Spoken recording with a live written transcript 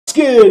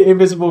Good,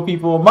 invisible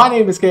people. My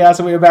name is Chaos,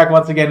 and we are back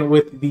once again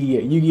with the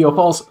Yu-Gi-Oh!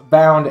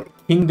 Falsebound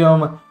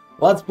Kingdom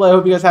Let's Play. I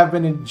hope you guys have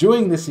been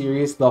enjoying the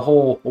series, the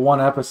whole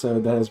one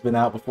episode that has been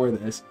out before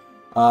this.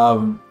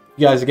 You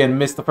guys, again,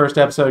 missed the first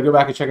episode, go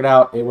back and check it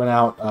out. It went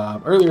out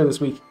earlier this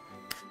week.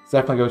 So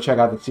definitely go check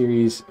out the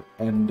series,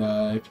 and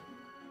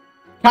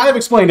kind of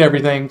explained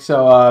everything.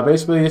 So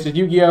basically, this is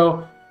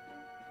Yu-Gi-Oh!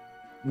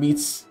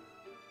 Meets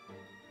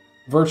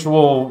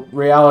virtual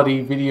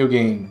reality video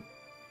game.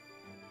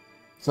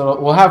 So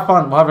we'll have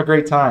fun. We'll have a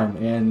great time.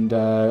 And,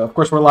 of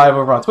course, we're live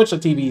over on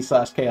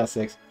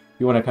twitch.tv/chaos6. If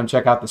you want to come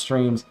check out the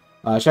streams,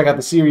 check out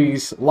the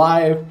series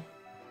live.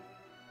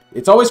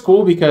 It's always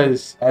cool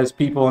because, as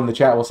people in the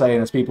chat will say,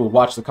 and as people who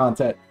watch the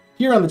content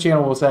here on the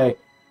channel will say,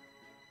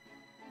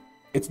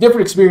 it's a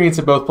different experience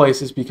in both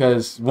places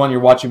because, one, you're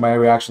watching my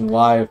reaction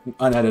live,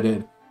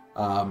 unedited.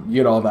 You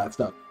get all that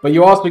stuff. But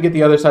you also get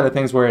the other side of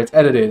things where it's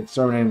edited, it's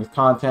thrown in with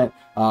content.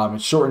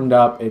 It's shortened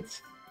up.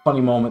 It's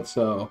funny moments,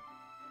 so...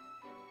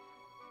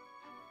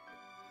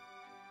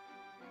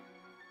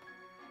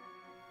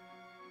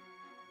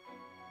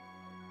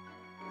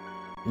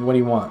 What do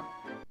you want?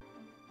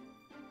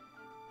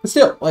 But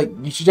still, like,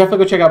 you should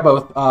definitely go check out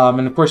both.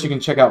 And of course, you can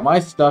check out my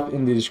stuff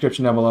in the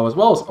description down below, as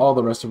well as all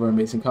the rest of our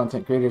amazing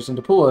content creators. And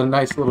to pull a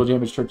nice little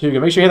damage Tortuga,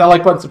 make sure you hit that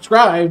like button,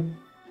 subscribe.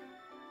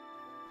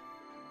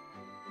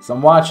 So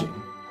I'm watching.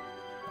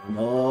 I'm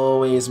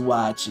always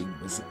watching,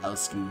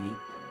 Wazowski.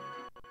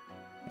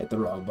 Hit the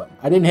wrong button.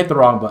 I didn't hit the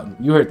wrong button.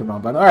 You hit the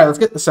wrong button. Alright, let's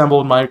get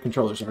assembled. My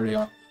controller's already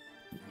on.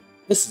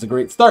 This is a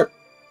great start.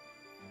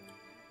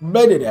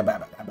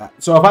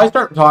 So if I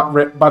start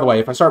by the way,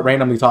 if I start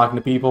randomly talking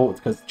to people, it's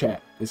because the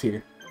chat is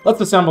here. Let's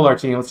assemble our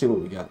team. Let's see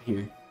what we got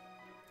here.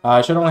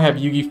 I should only have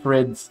Yugi,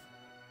 Fritz,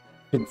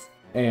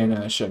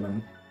 and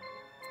Shimon.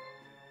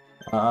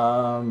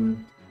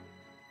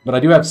 But I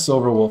do have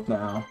Silver Wolf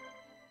now,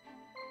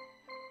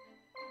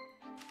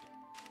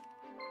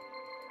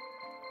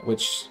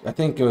 which I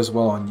think goes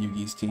well on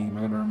Yugi's team.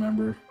 I gotta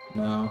remember.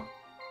 No.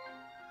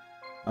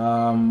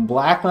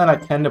 Blackland I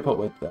tend to put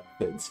with the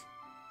kids.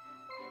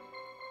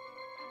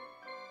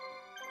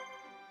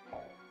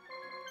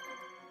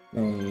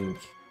 Think.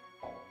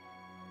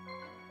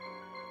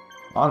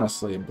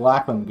 Honestly,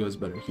 Blackland goes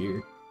better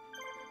here.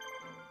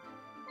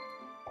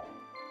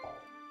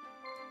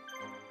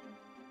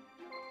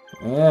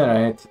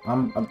 Alright,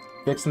 I'm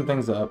fixing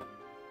things up.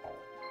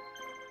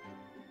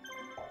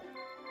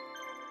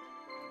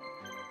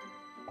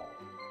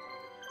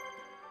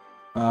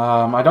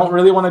 I don't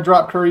really want to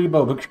drop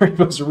Karibo, but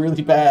Karibo's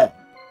really bad.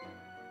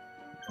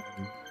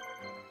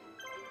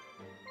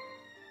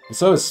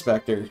 So is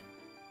Spectre,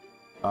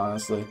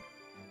 honestly.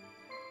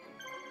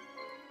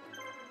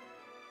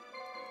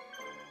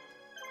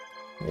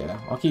 Yeah,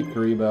 I'll keep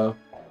Karibo.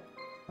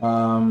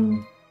 I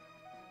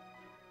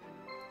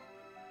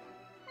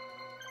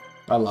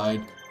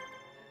lied.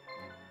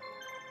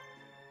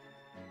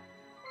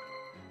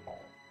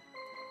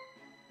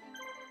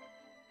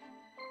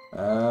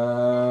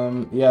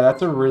 Yeah,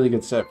 that's a really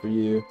good set for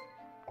you.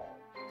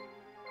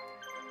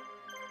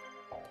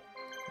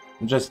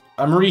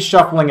 I'm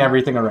reshuffling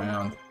everything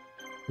around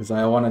because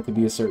I want it to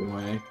be a certain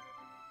way.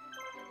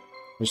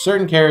 There's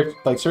certain characters,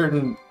 like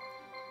certain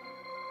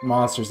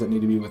monsters that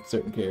need to be with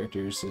certain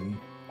characters, and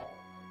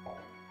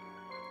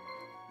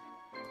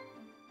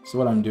so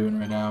what I'm doing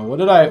right now. What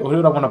did I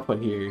want to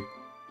put here?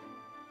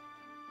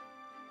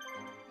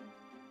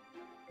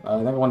 I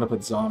think I want to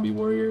put Zombie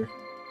Warrior.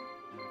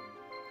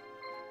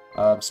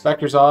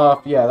 Spectre's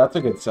off. Yeah, that's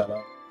a good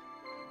setup.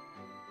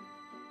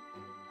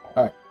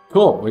 Alright,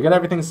 cool. We got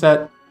everything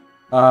set.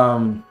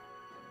 I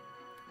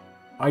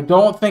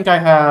don't think I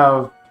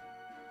have...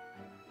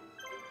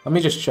 Let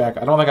me just check.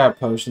 I don't think I have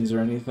potions or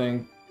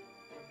anything.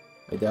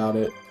 I doubt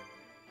it.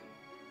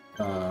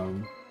 Yeah,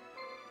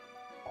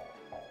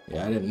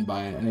 I didn't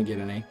buy it. I didn't get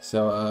any.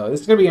 So,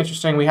 this is going to be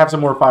interesting. We have some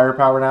more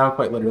firepower now,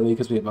 quite literally,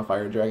 because we have a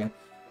fire dragon.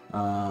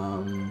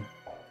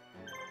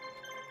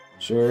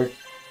 Sure.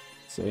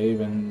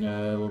 Save, and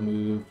we'll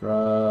move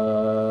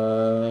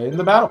into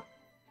the battle.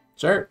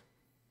 Sure.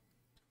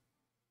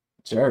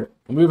 Sure.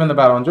 We'll move in the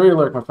battle. Enjoy your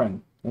lurk, my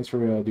friend. Thanks for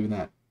doing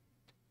that.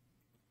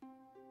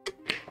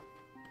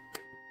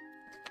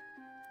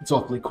 It's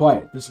awfully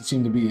quiet. Doesn't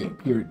seem to be it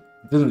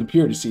doesn't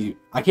appear to see.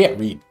 I can't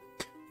read.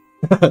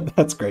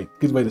 That's great.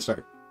 Good way to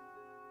start.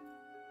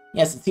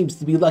 Yes, it seems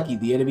to be lucky.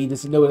 The enemy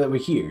doesn't know that we're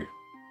here.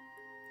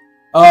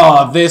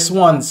 Oh, this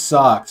one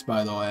sucks,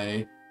 by the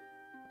way.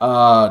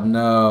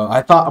 No.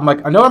 I'm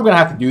like, I know I'm gonna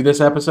have to do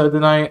this episode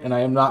tonight, and I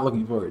am not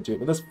looking forward to it,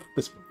 but this one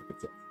sucks.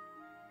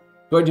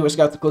 Going to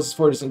scout the closest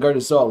fortress and guard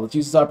his soul. Let's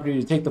use this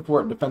opportunity to take the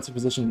fort in defensive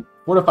position.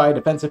 Fortify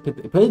defensive...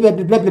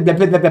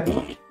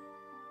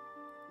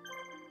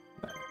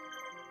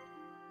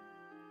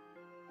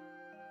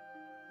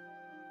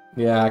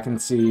 Yeah, I can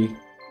see.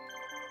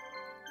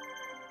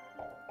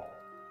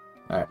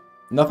 Alright.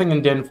 Nothing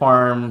in Den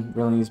Farm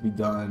really needs to be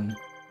done.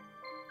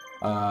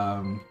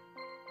 I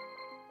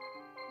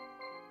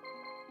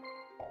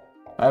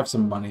have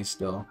some money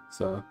still,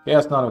 so yeah,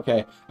 it's not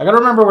okay. I gotta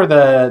remember where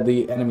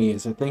the enemy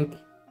is. I think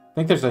I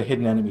think there's a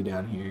hidden enemy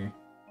down here.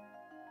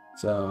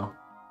 So,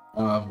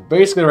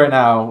 basically right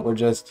now, we're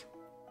just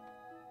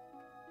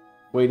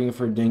waiting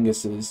for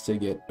dinguses to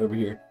get over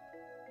here.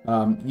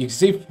 You can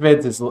see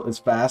Fitz is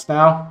fast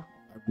now.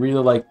 I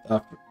really like,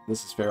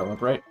 this is Feral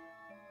Imp, right?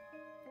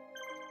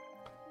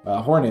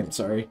 Hornimp,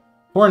 sorry.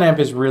 Hornimp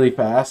is really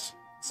fast,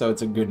 so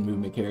it's a good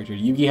movement character.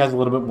 Yugi has a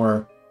little bit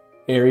more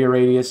area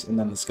radius, and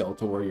then the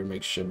Skeletal Warrior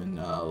makes Shimon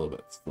a little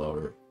bit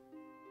slower.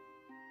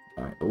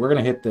 Alright, but we're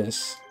gonna hit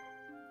this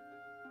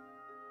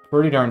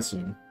pretty darn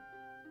soon.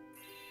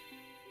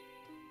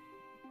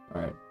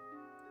 Alright.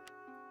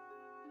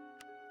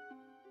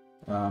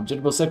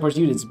 Jitterbug Secboard's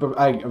units.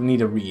 I need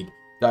to read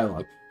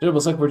dialogue.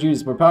 Jitterbug Secboard's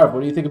units more powerful.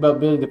 What do you think about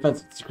building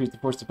defenses to increase the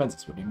force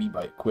defenses? What do you mean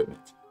by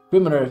equipment?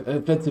 Equipment are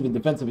offensive and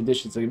defensive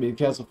additions that can be a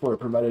castle fort,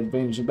 provide an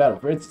advantage in battle.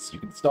 For instance, you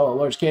can install a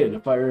large cannon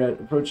to fire at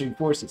approaching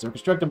forces, or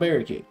construct a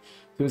barricade.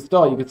 To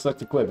install, you can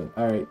select equipment.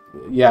 Alright,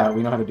 yeah,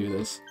 we know how to do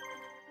this.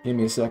 Give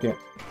me a second.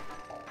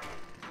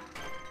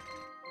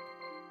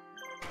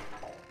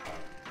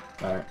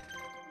 Alright.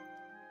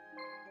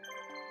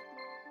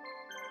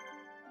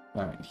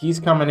 Alright,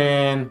 he's coming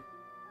in.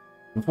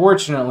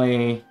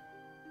 Unfortunately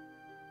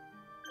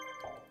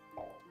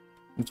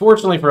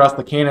for us,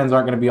 the cannons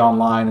aren't going to be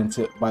online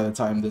until by the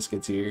time this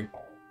gets here.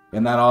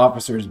 And that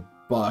officer's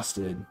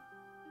busted.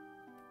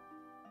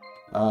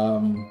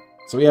 So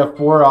we have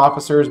 4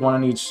 officers,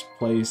 1 in each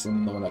place,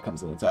 and the one that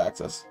comes and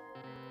attacks us.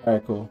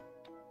 Alright, cool.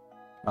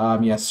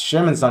 Yes,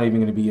 Shimon's not even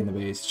going to be in the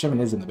base. Shimon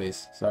is in the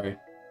base, sorry.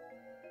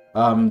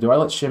 Do I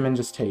let Shimon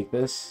just take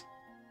this?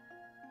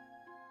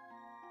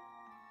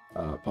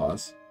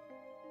 Pause.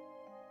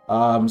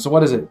 So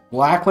what is it?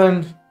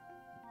 Blackland?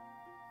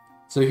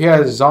 So he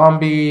has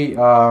zombie,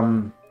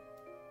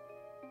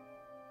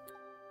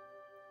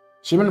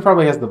 Shimon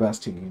probably has the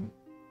best team.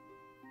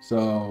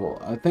 So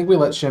I think we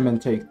let Shimon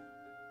take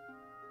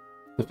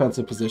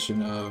defensive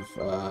position of,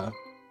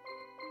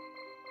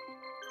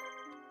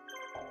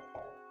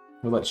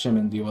 we'll let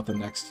Shimon deal with the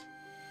next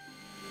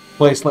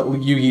place. Let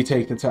Yugi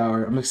take the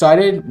tower. I'm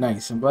excited.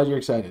 Nice. I'm glad you're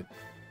excited.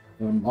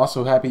 I'm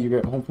also happy you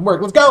get home from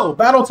work. Let's go!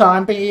 Battle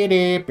time!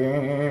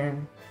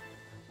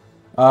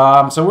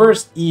 So we're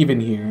even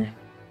here.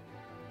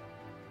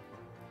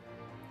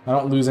 I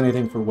don't lose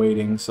anything for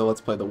waiting, so let's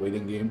play the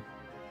waiting game.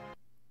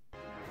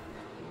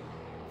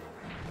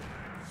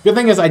 Good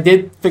thing is I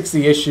did fix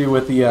the issue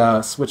with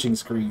the switching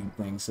screen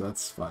thing, so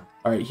that's fun.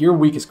 Alright, you're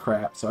weak as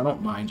crap, so I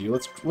don't mind you.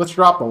 Let's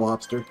drop the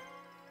lobster.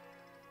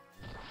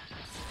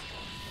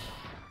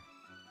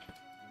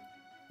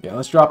 Yeah,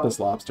 let's drop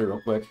this lobster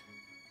real quick.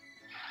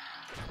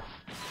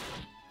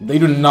 They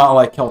do not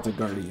like Celtic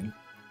Guardian.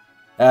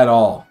 At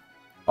all.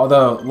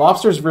 Although,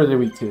 lobster's really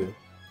weak too.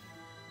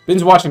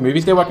 Binge watching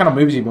movies today? What kind of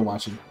movies have you been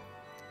watching?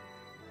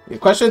 Yeah,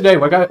 question of the day,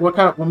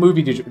 what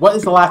movie did you... What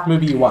is the last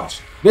movie you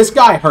watched? This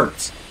guy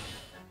hurts.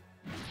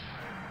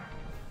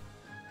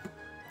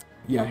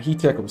 Yeah, he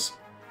tickles.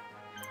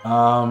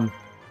 But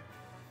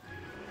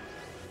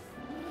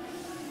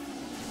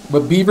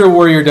Beaver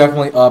Warrior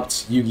definitely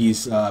upped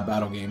Yugi's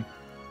battle game.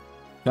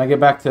 Can I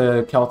get back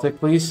to Celtic,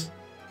 please?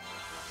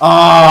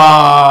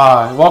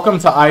 Ah, welcome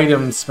to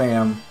item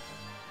spam.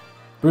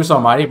 Bruce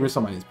Almighty? Bruce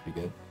Almighty's pretty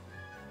good.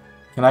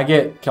 Can I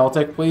get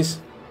Celtic, please?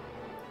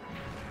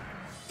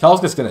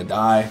 Celtic's gonna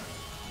die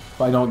if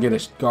I don't get a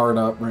guard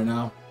up right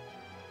now.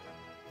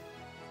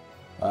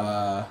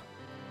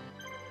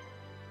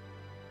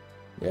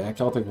 Yeah,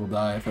 Celtic will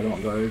die if I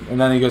don't guard. And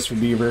then he goes for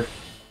Beaver.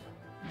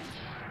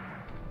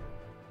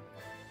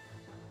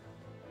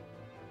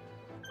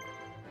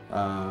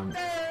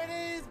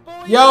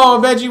 Yo,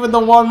 Veggie with the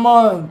 1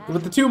 month!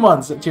 With the 2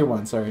 months. Tier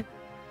 1, sorry.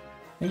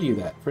 Thank you,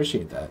 that.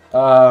 Appreciate that.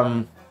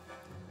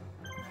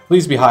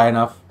 Please be high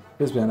enough.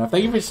 Please be high enough.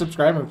 Thank you for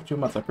subscribing for 2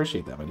 months. I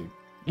appreciate that, my dude.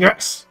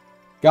 Yes!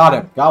 Got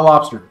him. Got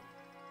lobster.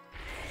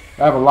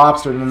 I have a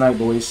lobster tonight,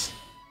 boys.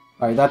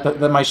 Alright,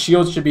 that my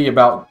shield should be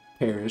about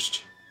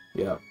perished.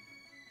 Yep.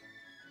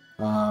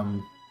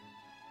 And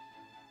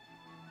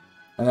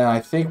then I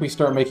think we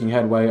start making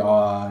headway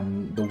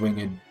on the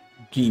winged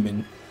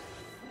demon.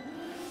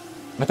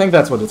 I think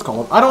that's what it's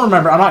called. I don't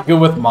remember. I'm not good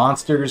with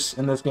monsters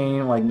in this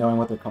game, like knowing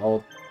what they're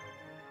called.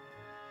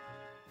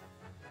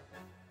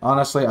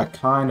 Honestly, I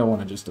kind of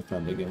want to just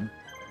defend again.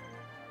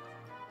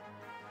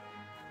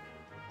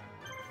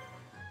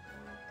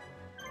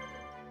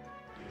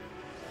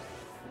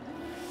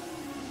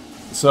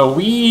 So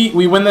we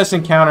win this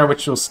encounter,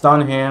 which will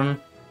stun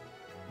him,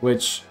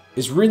 which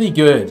is really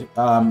good.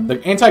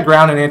 The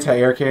anti-ground and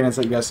anti-air cannons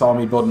that you guys saw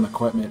me building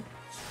equipment.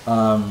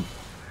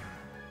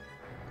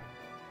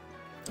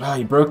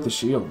 He broke the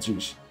shield,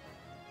 jeez.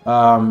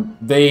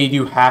 They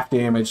do half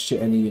damage to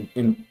any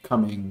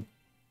incoming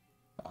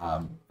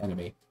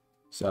enemy.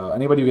 So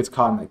anybody who gets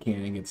caught in that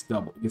cannon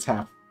gets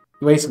half,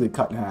 basically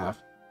cut in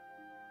half.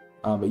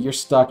 But you're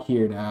stuck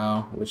here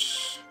now,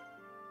 which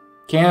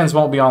cannons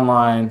won't be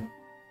online.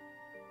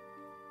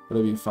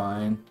 It'll be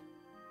fine.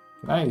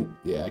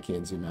 Yeah, I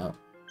can't zoom out.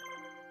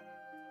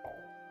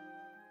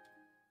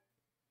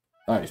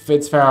 Alright,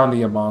 Fitz found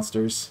the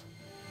monsters.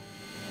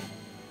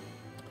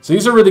 So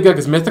these are really good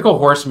because Mythical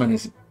Horseman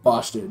is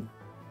busted.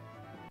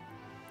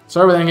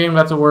 Sorry with endgame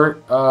got to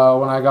work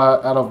when I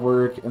got out of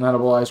work and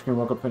edible ice cream,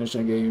 woke up, finished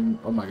endgame.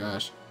 Oh my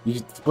gosh. You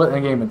split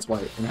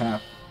endgame in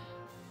half.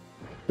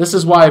 This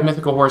is why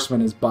Mythical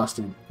Horseman is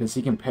busted, because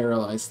he can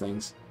paralyze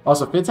things.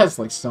 Also, Fitz has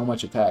like so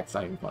much attack, it's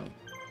not even funny.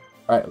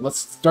 Alright, let's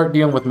start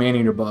dealing with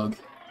Maneater Bug.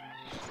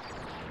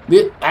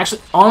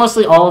 Actually,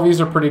 honestly, all of these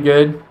are pretty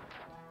good.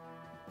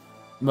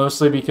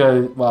 Mostly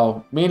because,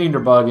 well, Maneater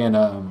Bug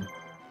and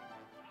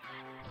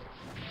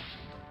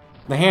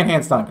the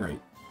hand's not great.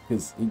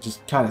 Because he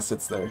just kind of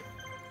sits there.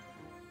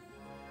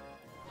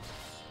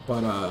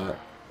 But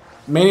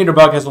Maneater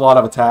Bug has a lot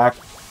of attack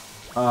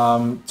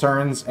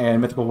turns,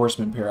 and Mythical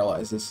Horseman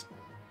paralyzes.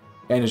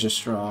 And is just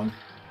strong.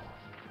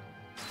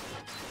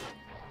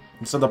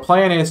 And so the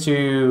plan is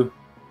to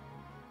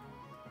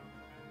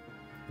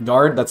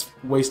guard. That's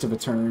waste of a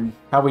turn.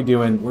 How we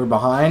doing? We're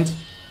behind.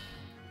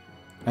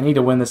 I need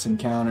to win this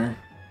encounter.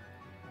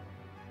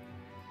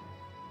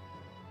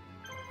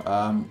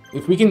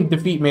 If we can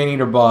defeat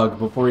Maneater Bug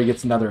before he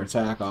gets another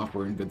attack off,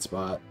 we're in a good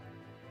spot.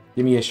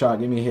 Give me a shot.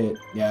 Give me a hit.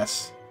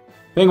 Yes.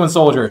 Penguin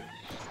Soldier.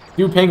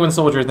 Do Penguin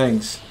Soldier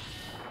things.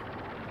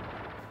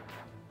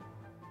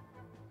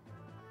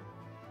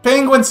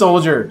 Penguin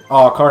Soldier!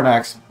 Oh,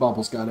 Karnak's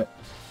Bubbles got it.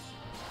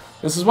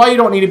 This is why you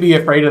don't need to be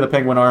afraid of the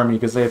Penguin Army,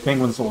 because they have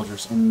Penguin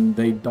Soldiers, and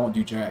they don't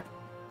do jack.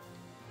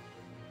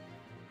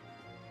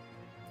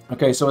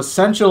 Okay, so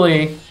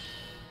essentially,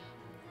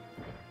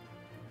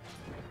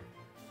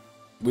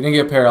 we didn't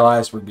get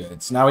paralyzed, we're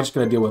good. So now we just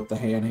gotta deal with the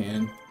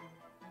hand.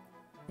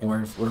 And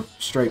we're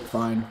straight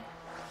fine.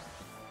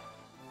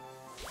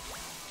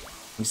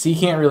 You see,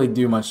 he can't really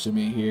do much to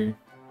me here.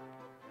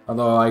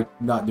 Although I'm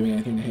not doing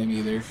anything to him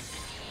either.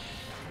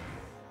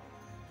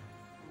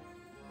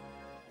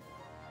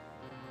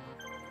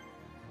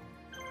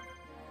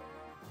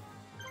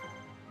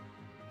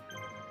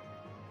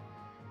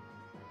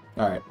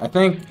 Alright, I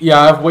think,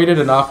 yeah, I've waited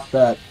enough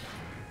that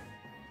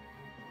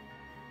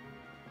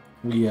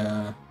we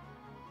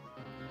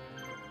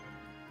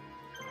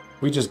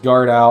just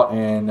guard out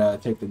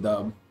and take the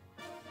dub.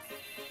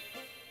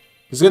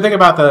 The good thing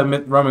about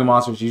the roaming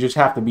monsters, you just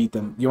have to beat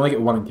them. You only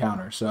get one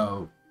encounter,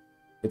 so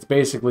it's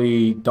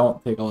basically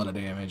don't take a lot of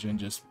damage and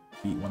just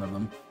beat one of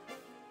them.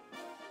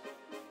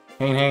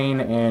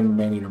 Hane and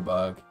Maneater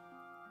Bug.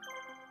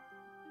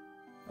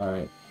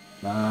 Alright.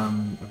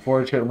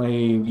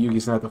 Unfortunately,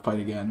 Yugi's gonna have to fight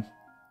again.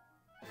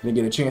 Didn't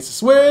get a chance to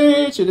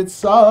switch, and it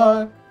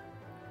sucked.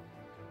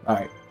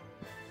 Alright.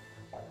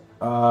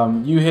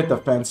 You hit the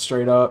fence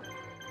straight up.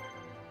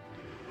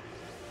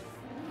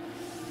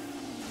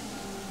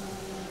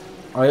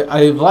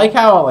 I like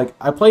how, like,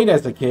 I played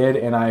as a kid,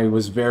 and I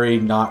was very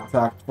not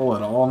tactful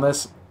at all on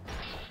this.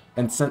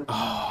 And since,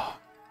 oh,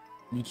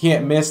 you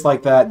can't miss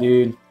like that,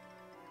 dude.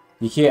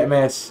 You can't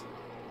miss.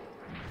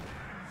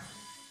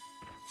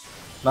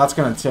 That's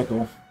gonna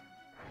tickle.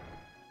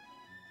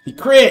 He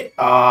crit!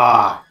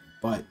 Ah!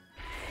 But,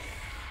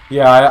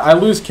 yeah, I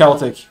lose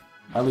Celtic.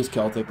 I lose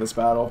Celtic this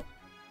battle.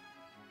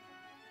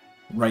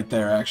 Right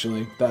there,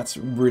 actually. That's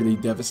really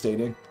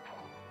devastating.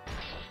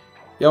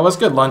 Yo, what's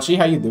good, Lunchy?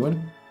 How you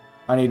doing?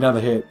 I need another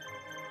hit.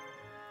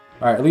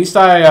 Alright, at least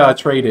I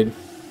traded.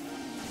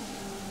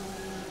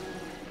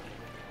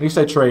 At least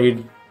I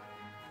trade.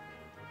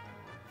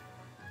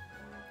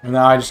 And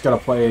now I just gotta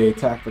play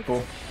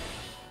tactical.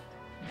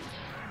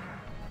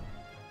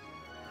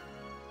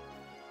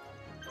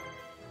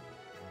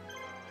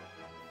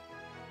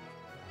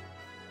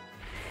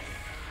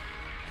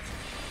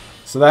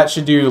 So that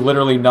should do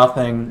literally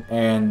nothing,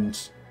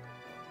 and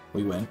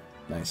we win.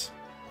 Nice.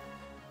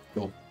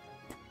 Cool.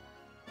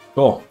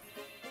 Cool.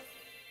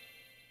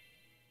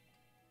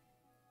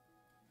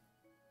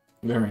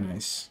 Very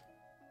nice.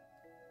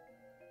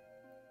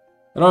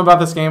 I don't know about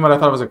this game, but I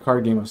thought it was a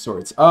card game of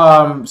sorts.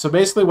 So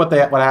basically what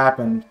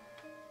happened...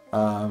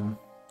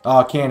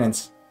 oh,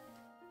 cannons.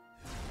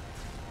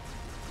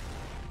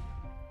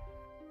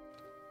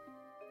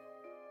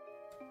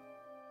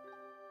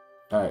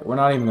 Alright, we're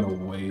not even gonna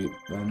wait,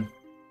 then.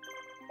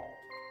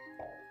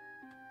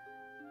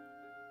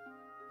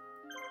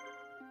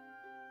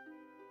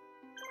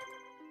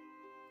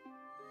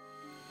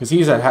 Because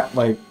he's at,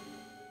 like...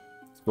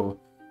 It's cool.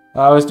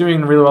 I was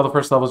doing really well the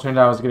first level, turned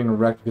out I was getting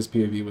wrecked because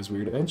POV was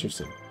weird.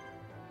 Interesting.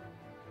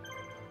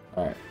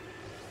 Alright.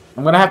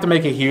 I'm gonna have to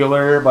make a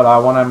healer, but I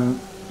want to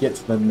get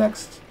to the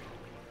next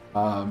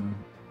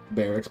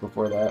barracks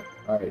before that.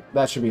 Alright,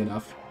 that should be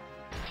enough.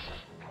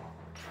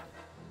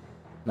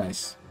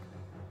 Nice.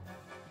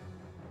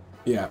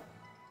 Yeah.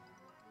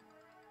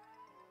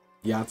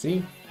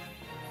 Yahtzee.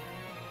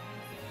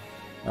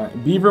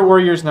 Alright, Beaver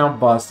Warrior's now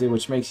busted,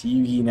 which makes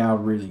Yugi now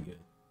really good.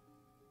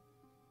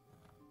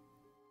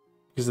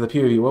 Because of the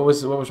POV. What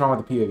was wrong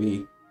with the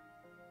POV?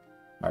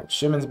 Alright,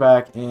 Shimon's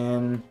back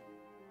in.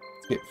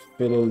 Let's get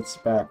Fitted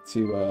back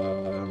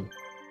to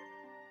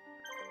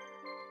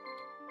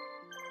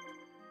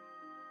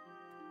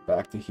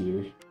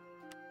here.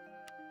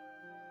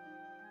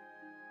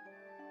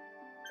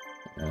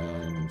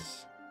 And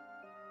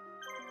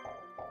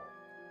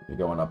we're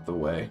going up the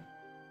way.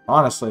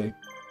 Honestly,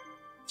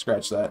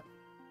 scratch that.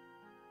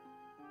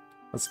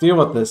 Let's deal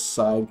with this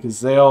side,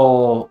 because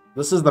they'll...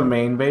 This is the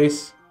main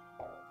base.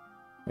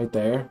 Right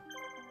there.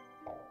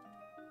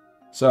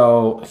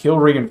 So, he'll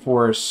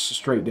reinforce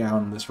straight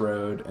down this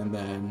road, and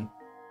then...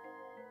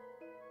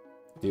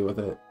 deal with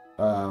it.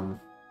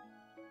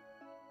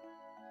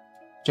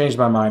 Changed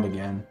my mind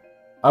again.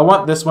 I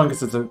want this one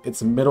because it's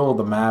the middle of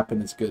the map,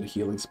 and it's a good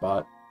healing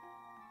spot.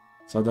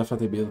 So I'll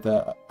definitely deal with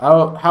that.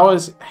 How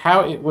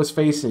it was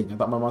facing? I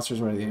thought my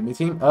monsters were the enemy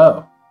team.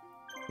 Oh.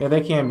 Yeah,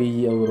 they can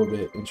be a little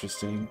bit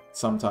interesting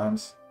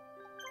sometimes.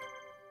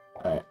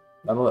 Alright,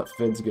 that'll let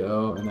Fids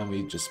go, and then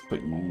we just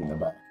put you in the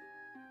back.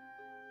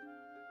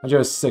 I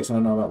chose 6, I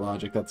don't know about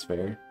logic, that's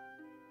fair.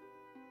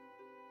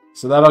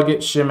 So that'll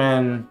get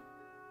Shimon.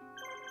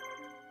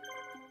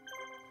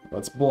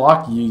 Let's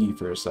block Yugi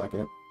for a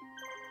second.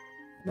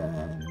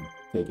 Then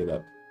take it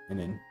up and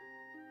in.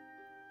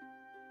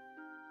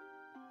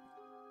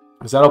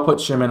 Because that'll put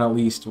Shimon at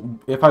least...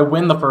 If I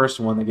win the first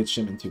one, that gets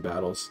Shimon 2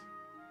 battles.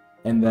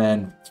 And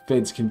then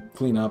Fids can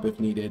clean up if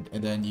needed,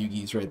 and then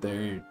Yugi's right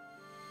there.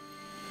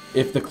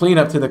 If the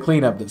cleanup to the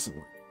cleanup doesn't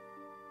work.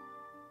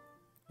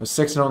 With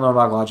 6 I don't know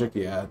about logic,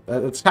 yeah.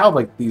 That's how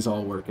like these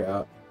all work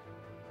out.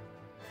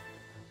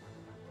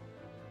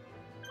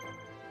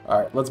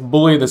 Alright, let's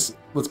bully this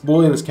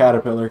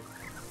caterpillar.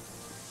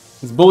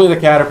 Let's bully the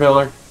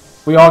caterpillar.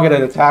 If we all get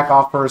an attack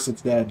off first,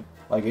 it's dead.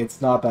 Like,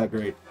 it's not that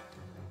great.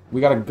 We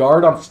got a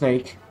guard on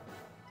Snake.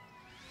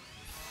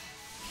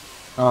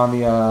 On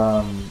the,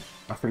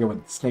 I forget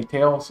what, Snake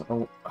Tails?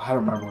 Oh, I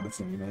don't remember what its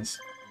name is.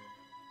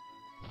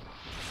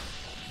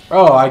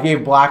 Oh, I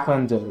gave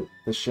Blackland to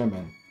the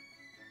Shimon.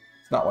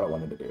 It's not what I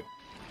wanted to do.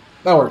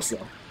 That works, though.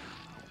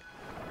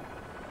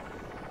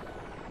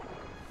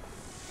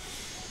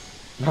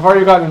 I've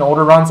already gotten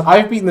older runs.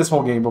 I've beaten this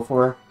whole game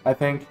before, I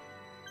think,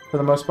 for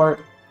the most part.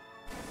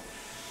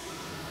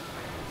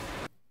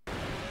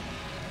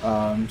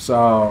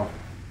 So,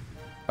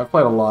 I've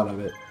played a lot of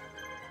it.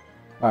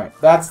 Alright,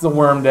 that's the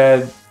Worm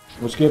Dead,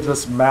 which gives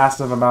us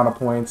massive amount of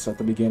points at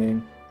the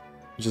beginning,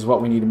 which is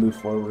what we need to move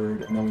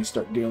forward, and then we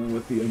start dealing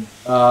with the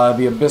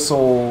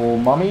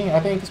Abyssal Mummy, I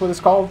think is what it's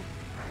called.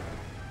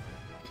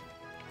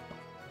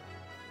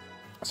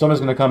 Someone's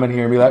going to come in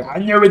here and be like, I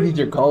never these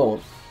are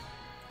called.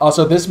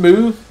 Also, this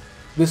move,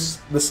 the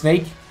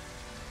snake,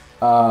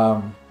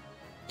 can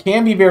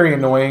be very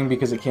annoying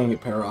because it can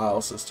get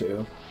paralysis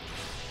too.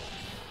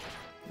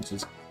 Which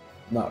is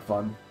not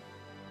fun.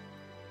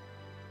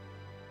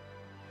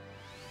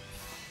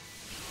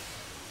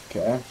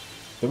 Okay.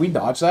 Did we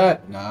dodge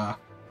that? Nah.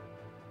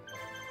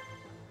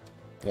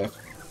 Yeah.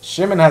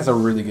 Shimon has a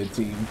really good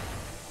team.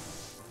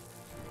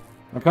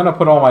 I'm gonna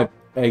put all my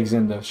eggs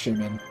into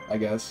Shimon, I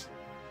guess.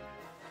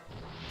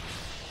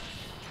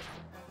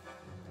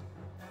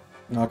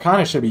 No, I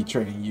kind of should be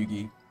training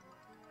Yugi.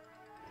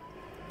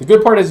 The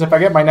good part is if I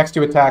get my next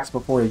 2 attacks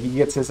before he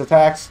gets his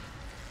attacks,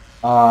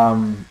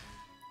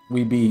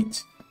 we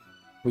beat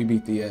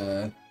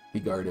the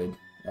guarded.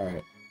 All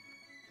right.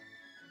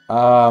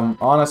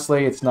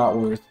 Honestly, it's not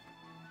worth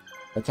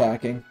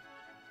attacking.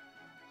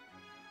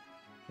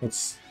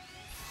 It's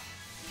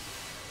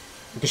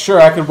because sure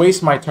I could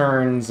waste my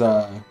turns.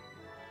 Like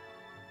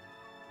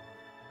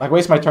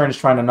waste my turns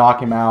trying to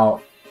knock him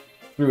out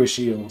through a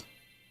shield.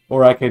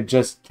 Or I could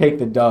just take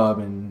the dub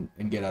and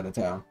get out of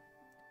town.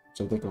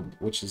 So I think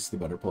which is the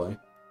better play.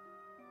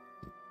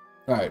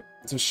 Alright,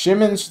 so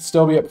Shimon should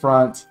still be up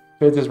front.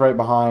 Fids is right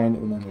behind,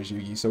 and then there's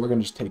Yugi. So we're going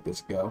to just take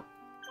this go.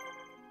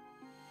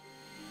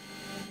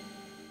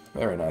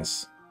 Very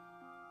nice.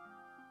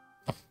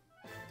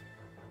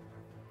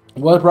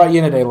 What brought you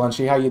in today,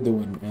 Lunchy? How you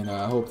doing? And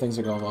I hope things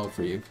are going well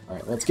for you.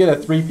 Alright, let's get a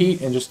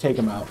 3-peat and just take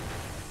him out.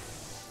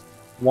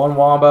 1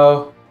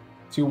 wombo,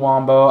 2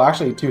 wombo.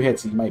 Actually, 2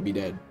 hits, he might be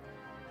dead.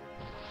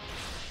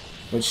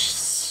 Which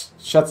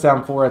shuts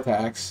down 4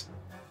 attacks.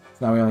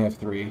 So now we only have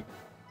 3.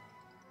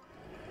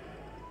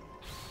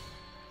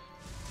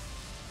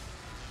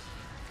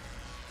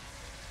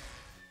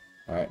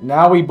 Alright,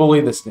 now we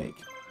bully the snake.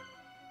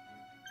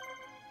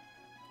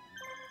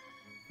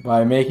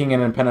 By making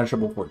an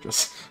impenetrable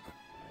fortress.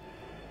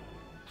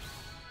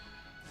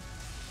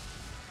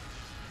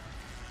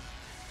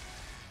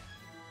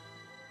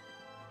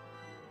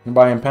 And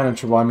by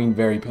impenetrable, I mean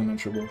very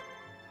penetrable.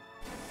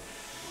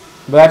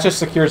 But that just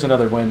secures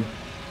another win.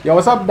 Yo,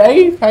 what's up,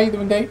 Dave? How you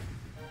doing, Dave?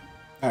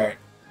 Alright.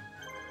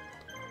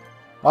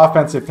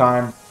 Offensive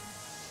time.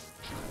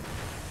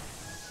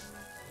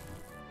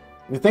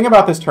 The thing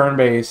about this turn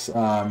base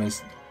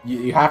is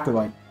you have to,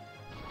 like...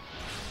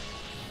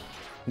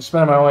 I'm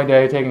spending my only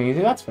day taking it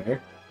easy. That's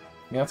fair.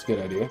 Yeah, that's a good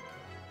idea.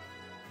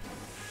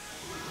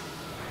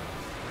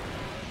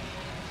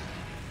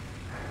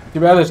 Too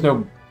bad there's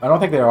no... I don't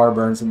think there are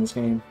burns in this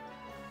game.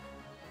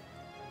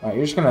 Alright,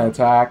 you're just gonna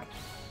attack.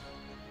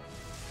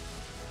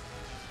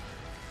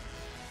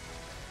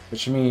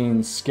 Which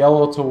means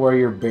Skeletal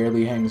Warrior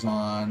barely hangs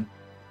on.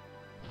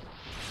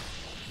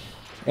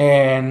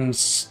 And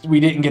we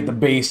didn't get the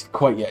base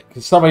quite yet.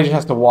 Because somebody just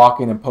has to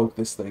walk in and poke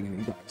this thing and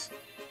he dies.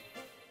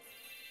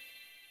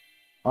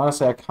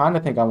 Honestly, I kind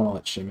of think I want to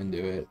let Shimon do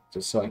it,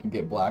 just so I can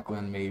get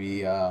Blackland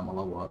maybe a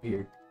level up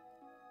here.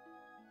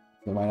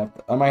 I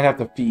might have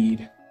to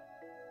feed.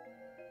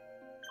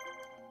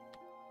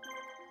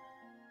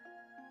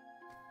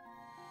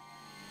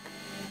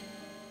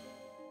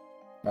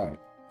 All right,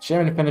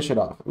 Shimon to finish it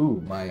off.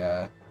 Ooh,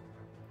 my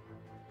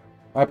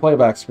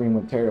playback screen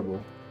went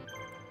terrible.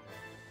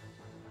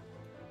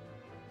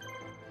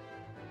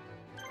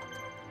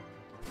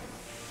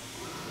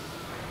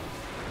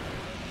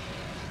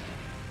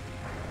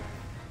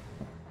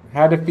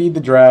 Had to feed the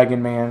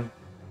dragon, man.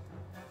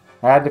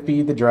 Had to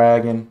feed the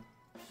dragon.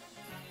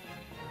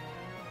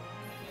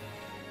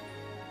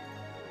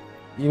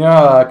 You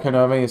know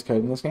Konami is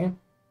coding this game?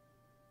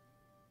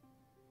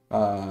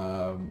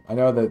 I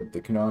know that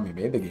the Konami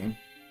made the game.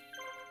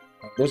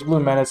 There's Blue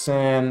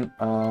Medicine.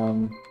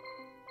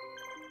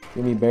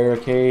 Give me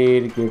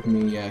Barricade. Give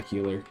me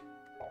Healer.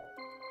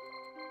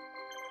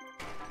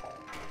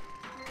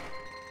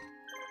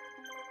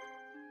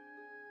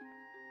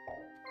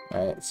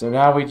 Alright, so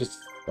now we just...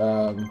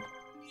 how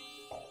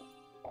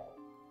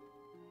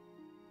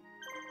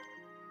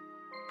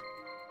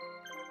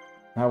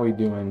are we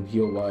doing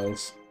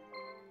heal-wise?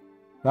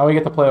 Now we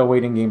get to play a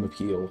waiting game of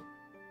heal.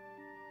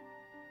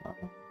 I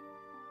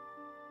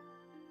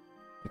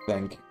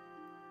think.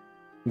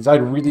 Because I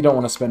really don't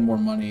want to spend more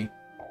money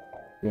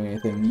doing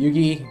anything.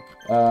 Yugi,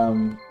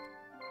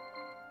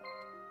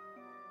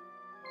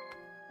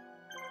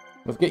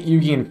 let's get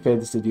Yugi and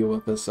Fids to deal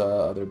with this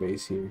other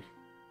base here.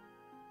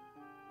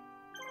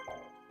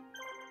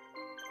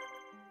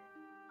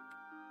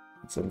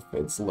 It's in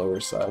Fids' lower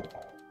side.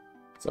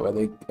 So that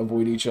way they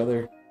avoid each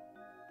other.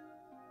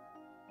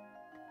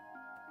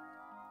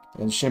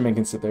 And Shimon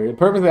can sit there. It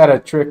perfectly had a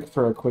trick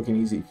for a quick and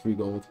easy free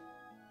gold.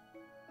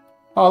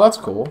 Oh, that's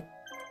cool.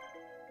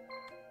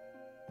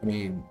 I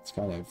mean, it's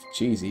kind of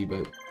cheesy,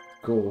 but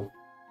cool.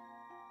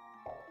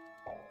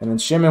 And then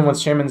Shimon, once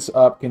Shimon's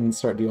up, can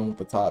start dealing with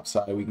the top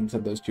side. We can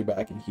send those two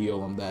back and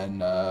heal, and then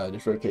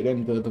just rotate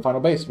into the final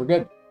base. We're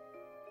good.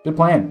 Good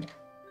plan.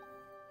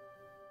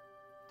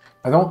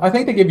 I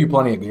think they give you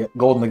plenty of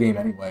gold in the game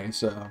anyway,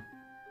 so...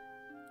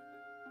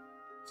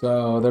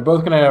 So they're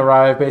both going to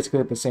arrive basically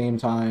at the same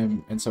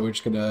time, and so we're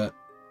just going to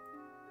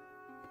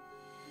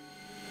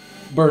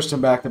burst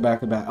him back to back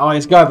to back. Oh,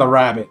 he's got the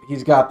rabbit.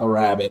 He's got the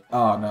rabbit.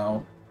 Oh,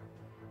 no.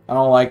 I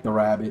don't like the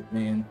rabbit,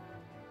 man.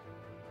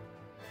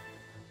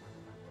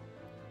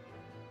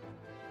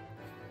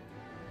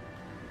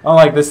 I don't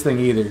like this thing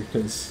either,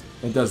 because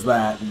it does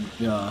that. And,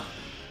 oh,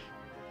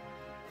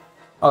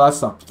 that's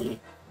something.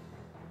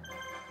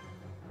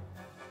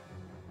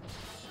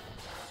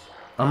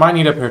 I might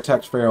need to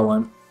protect Feral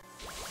Imp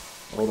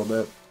a little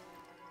bit.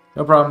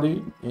 No problem,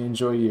 dude.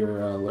 Enjoy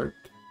your lurk.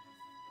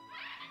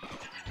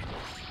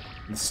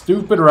 The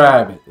stupid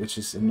rabbit, which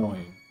is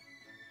annoying.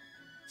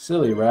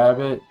 Silly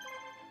rabbit.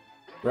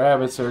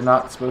 Rabbits are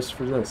not supposed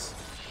for this.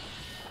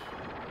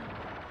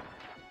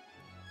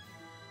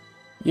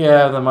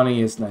 Yeah, the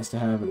money is nice to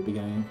have at the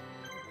beginning.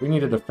 We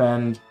need to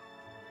defend.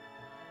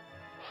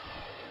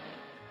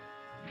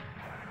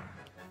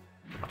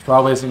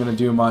 Probably isn't going to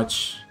do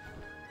much.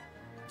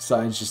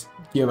 Besides just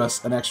give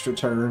us an extra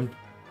turn.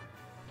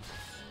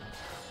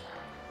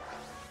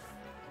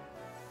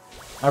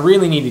 I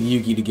really needed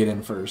Yugi to get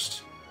in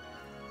first.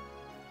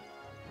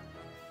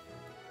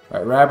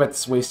 Alright,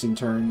 Rabbit's wasting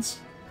turns.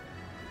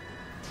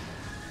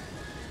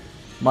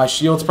 My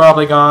shield's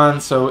probably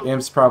gone, so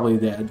Imp's probably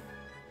dead.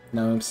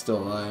 No, Imp's still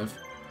alive.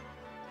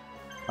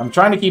 I'm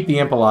trying to keep the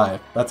Imp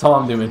alive. That's all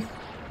I'm doing.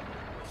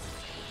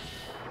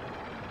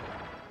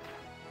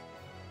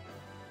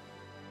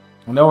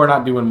 I know we're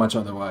not doing much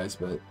otherwise,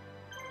 but...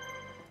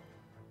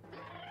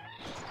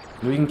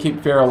 if we can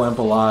keep Feral Imp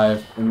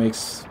alive, it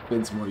makes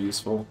Fids more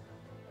useful.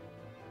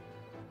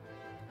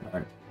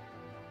 Alright.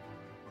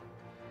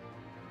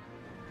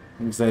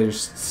 Because they're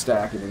just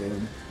stacking it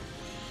in.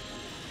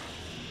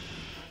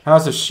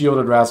 How's a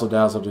shielded Razzle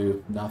Dazzle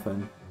do?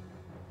 Nothing.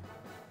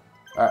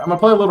 Alright, I'm gonna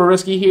play a little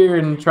risky here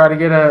and try to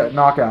get a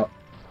knockout.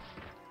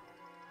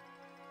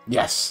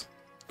 Yes!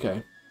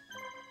 Okay.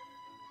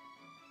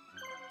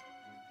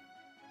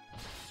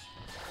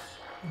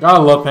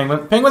 Gotta love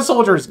Penguin. Penguin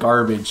Soldier is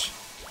garbage.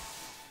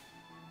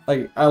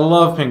 Like, I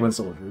love Penguin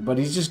Soldier, but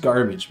he's just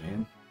garbage,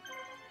 man.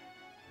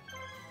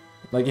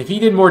 Like, if he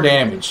did more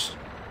damage,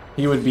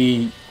 he would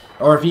be...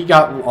 or if he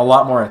got a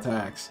lot more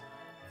attacks,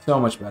 so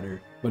much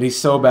better. But he's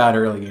so bad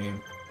early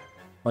game.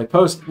 Like,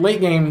 late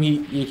game,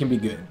 he can be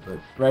good, but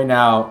right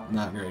now,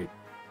 not great.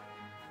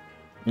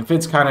 And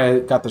Fitz kind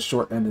of got the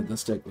short end of the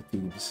stick with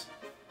Thieves.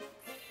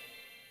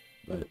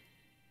 But...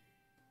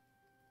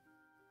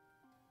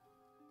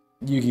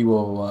 Yugi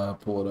will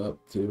pull it up,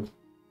 too.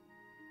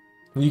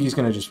 Yugi's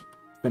gonna just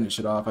finish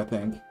it off, I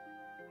think.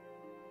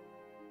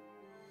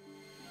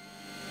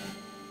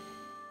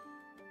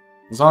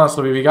 Because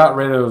honestly, we got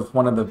rid of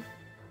one of the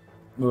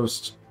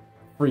most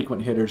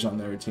frequent hitters on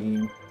their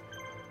team.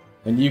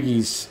 And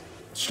Yugi's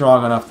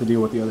strong enough to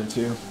deal with the other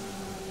two.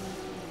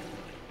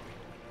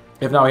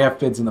 If not, we have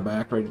Fids in the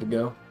back, ready to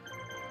go.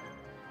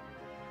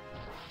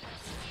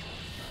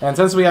 And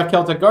since we have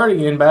Celtic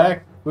Guardian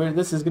back,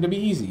 this is gonna be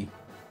easy.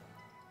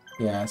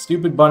 Yeah,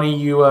 stupid bunny,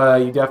 you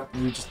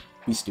just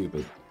be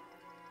stupid.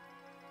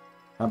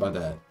 How about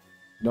that?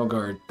 No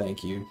guard,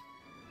 thank you.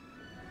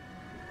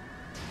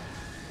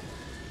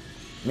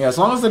 Yeah, as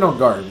long as they don't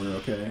guard, we're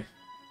okay.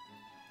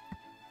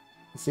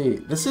 Let's see,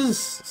 this is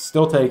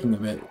still taking a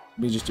bit.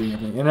 Me just doing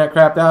everything. Internet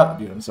crapped out?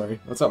 Dude, I'm sorry.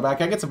 What's up, back?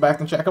 Can I get some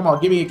back in chat? Come on,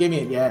 give me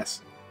it,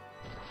 yes.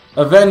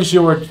 Avenge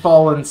your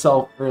fallen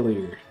self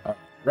earlier.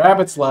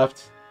 Rabbit's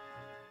left.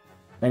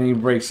 And he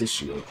breaks his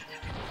shield.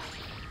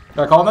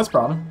 Got called? That's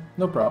problem.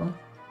 No problem.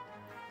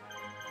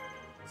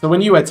 So when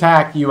you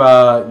attack,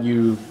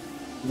 you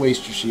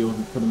waste your shield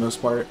for the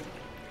most part.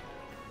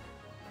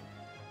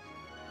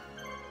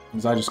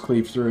 Because I just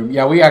cleave through him.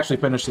 Yeah, we actually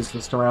finished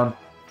this round.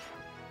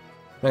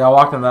 I think I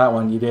walked into that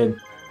one. You did.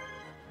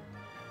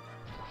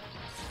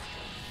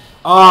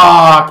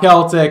 Ah,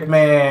 Celtic,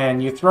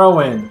 man. You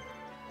throwing.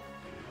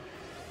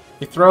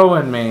 You're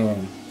throwing,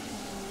 man.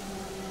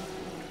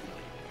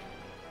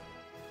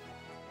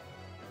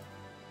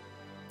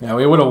 Yeah,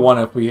 we would have won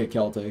if we hit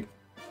Celtic.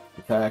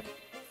 Attack.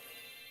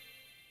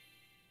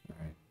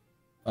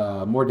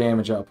 Alright. More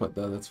damage output,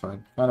 though. That's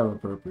fine. Kind of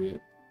appropriate.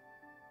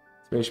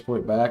 Spatial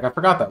point back. I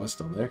forgot that was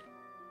still there.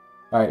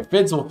 Alright,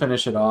 Fids will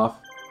finish it off.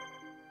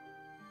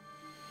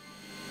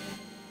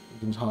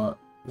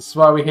 This is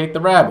why we hate the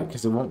rabbit,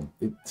 because it won't.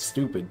 It's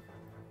stupid.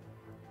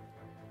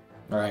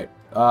 Alright.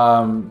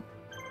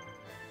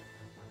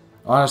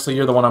 Honestly,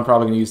 you're the one I'm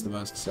probably going to use the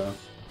most, so.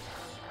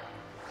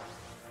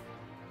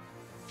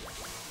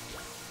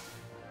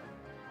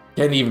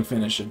 Didn't even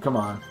finish it. Come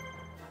on.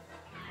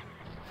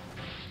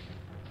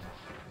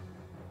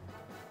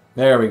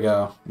 There we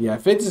go. Yeah,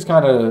 Fids is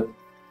kind of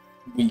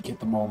weak at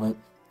the moment.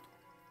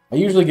 I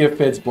usually give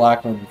Fids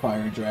Blackland and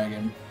Fire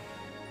Dragon,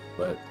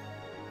 but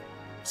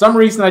for some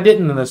reason I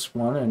didn't in this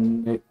one,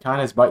 and it kind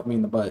of is biting me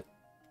in the butt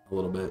a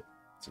little bit.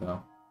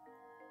 So,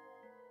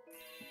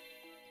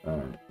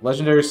 alright.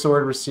 Legendary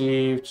Sword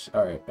received.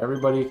 Alright,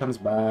 everybody comes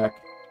back.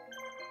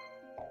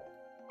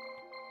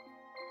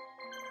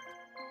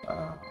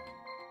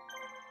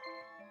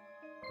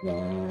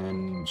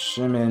 Then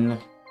Shimon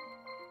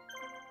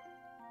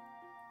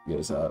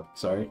goes up.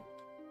 Sorry.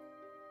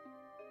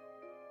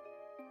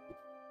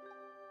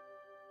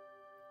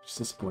 Just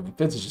disappointing.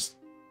 Fids is just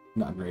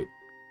not great.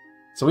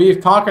 So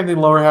we've conquered the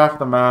lower half of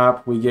the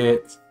map. We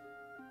get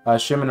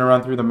Shimon to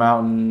run through the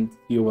mountain,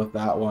 deal with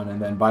that one, and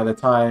then by the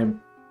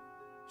time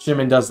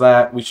Shimon does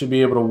that, we should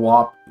be able to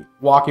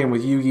walk in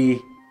with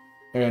Yugi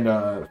and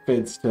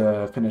Fids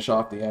to finish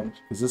off the end,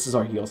 because this is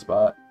our heal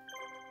spot.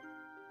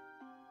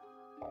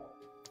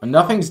 And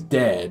nothing's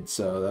dead,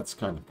 so that's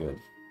kind of good.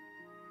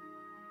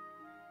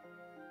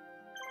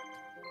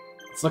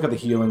 Let's look at the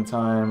healing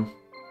time.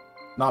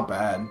 Not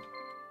bad,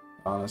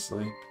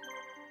 honestly.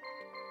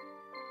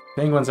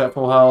 Penguin's at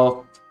full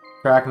health.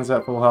 Kraken's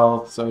at full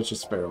health, so it's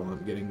just Sparrow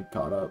getting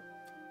caught up.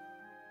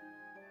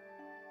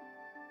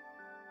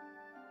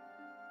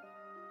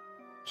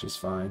 Which is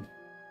fine.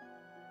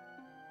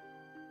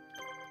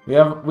 We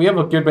have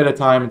a good bit of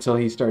time until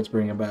he starts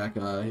bringing back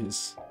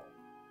his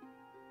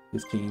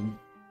team.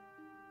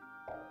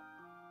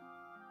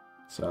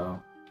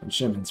 So, and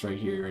Shimon's right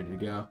here, ready to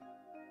go.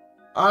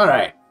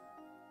 Alright.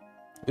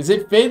 Is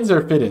it Fids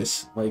or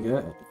Fidus? Like,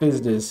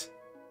 Fizdis.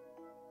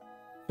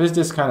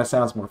 Fizdis kind of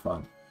sounds more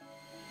fun.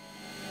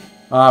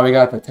 Ah, we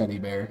got the teddy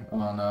bear.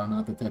 Oh no,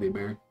 not the teddy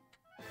bear.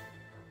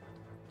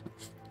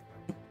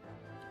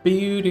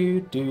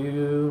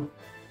 Boo-doo-doo.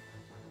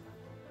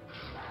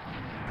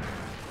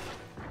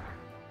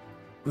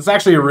 This is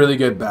actually a really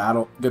good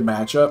good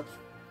matchup.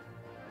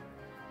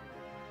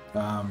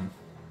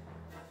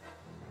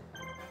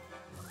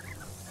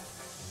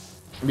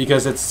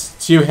 Because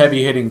it's two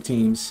heavy-hitting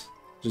teams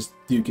just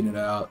duking it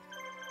out.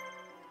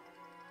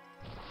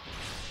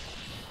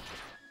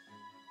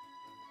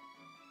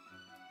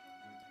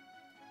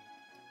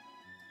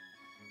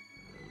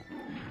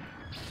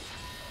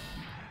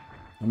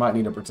 I might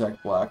need to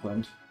protect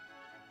Blackland.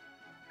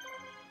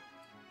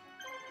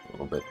 A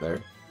little bit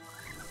there.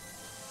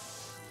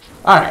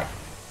 Alright.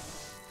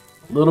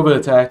 A little bit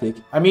of tactic.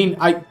 I mean,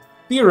 I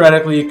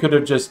theoretically could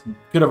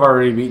have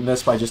already beaten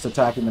this by just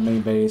attacking the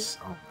main base.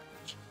 Oh my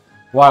gosh.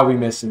 Why are we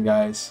missing,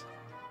 guys?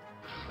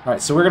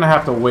 Alright, so we're gonna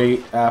have to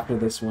wait after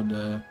this one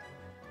to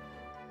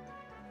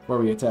before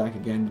we attack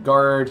again.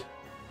 Guard.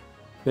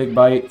 Big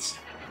bites.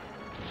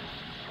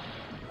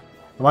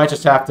 I might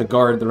just have to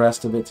guard the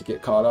rest of it to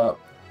get caught up.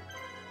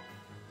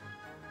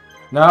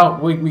 No,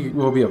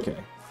 we'll be okay.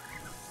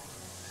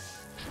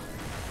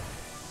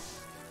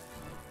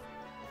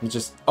 We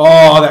just...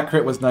 Oh, that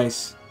crit was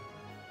nice.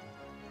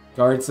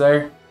 Guards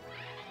there.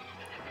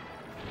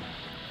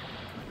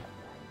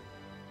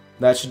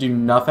 That should do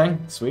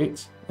nothing.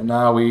 Sweet. And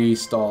now we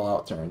stall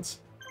out turns.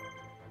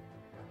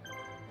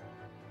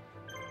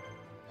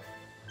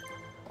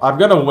 I'm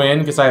gonna win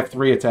because I have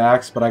 3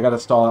 attacks, but I gotta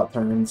stall out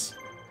turns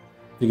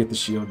to get the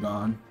shield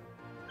gone.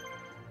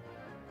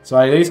 So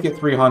I at least get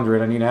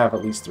 300. I need to have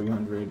at least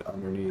 300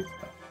 underneath.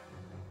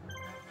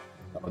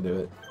 I'll do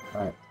it.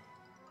 Alright.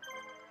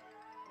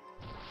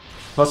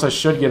 Plus, I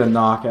should get a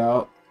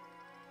knockout.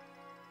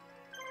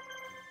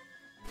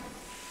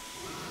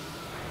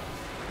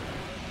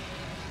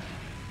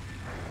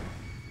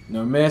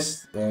 No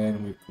miss,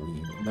 and we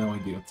clean. And then we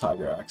do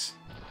Tiger Axe.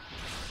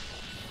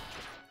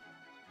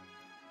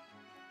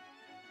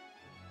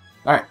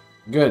 Alright,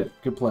 good.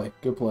 Good play.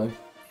 Good play.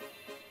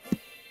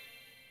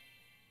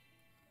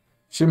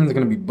 Shimon's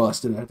gonna be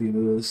busted at the end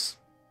of this.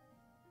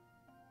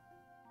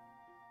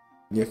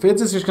 Yeah,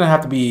 Fitz is just gonna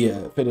have to be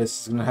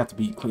Fitz is gonna have to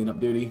be cleanup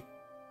duty.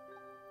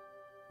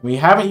 We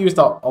haven't used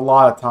a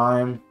lot of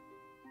time,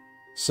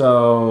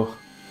 so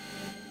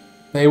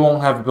they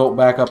won't have built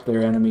back up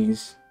their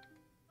enemies.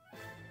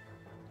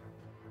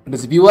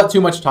 Because if you let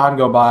too much time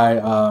go by,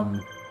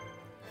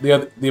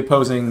 the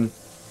opposing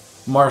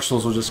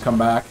marshals will just come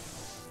back.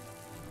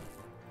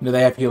 Do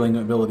they have healing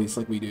abilities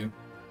like we do?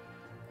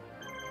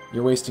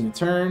 You're wasting a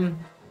turn.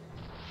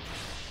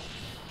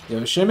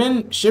 Yo,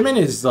 Shimon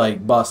is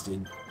like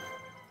busted.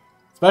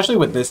 Especially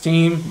with this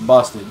team,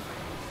 busted.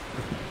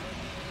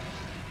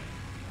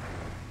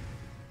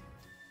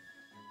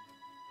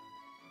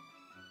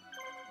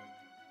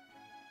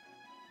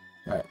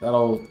 Alright,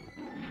 that'll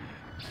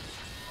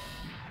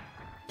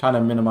kind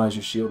of minimize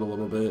your shield a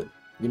little bit.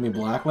 Give me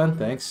Blackland,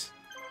 thanks.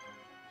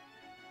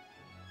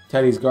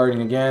 Teddy's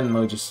guarding again, and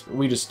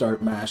we just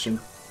start mashing.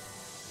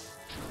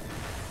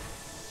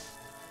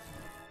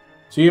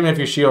 So even if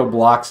your shield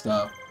blocks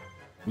stuff,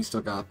 we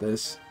still got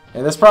this.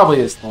 And this probably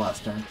is the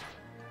last turn.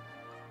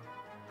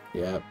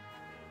 Yeah.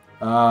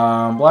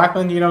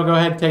 Blackland, you know, go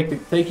ahead,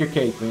 take your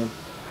cake, man.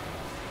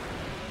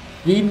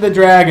 Feed the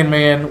dragon,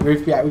 man. We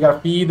gotta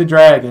feed the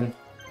dragon.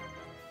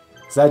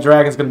 Cause that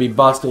dragon's gonna be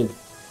busted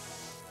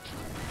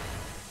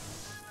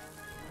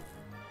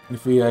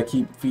if we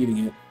keep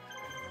feeding it.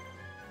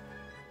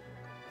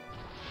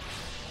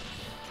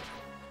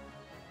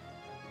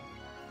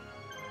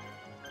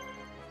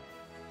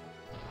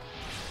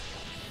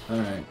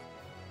 Alright.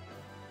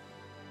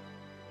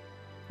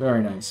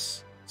 Very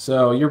nice.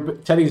 So your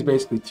Teddy's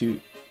basically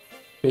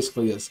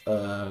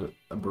a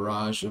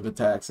barrage of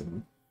attacks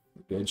and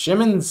good.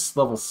 Shimon's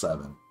level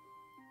 7.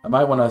 I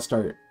might want to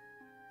start.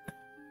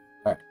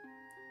 Alright.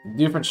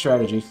 Different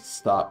strategy.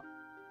 Stop.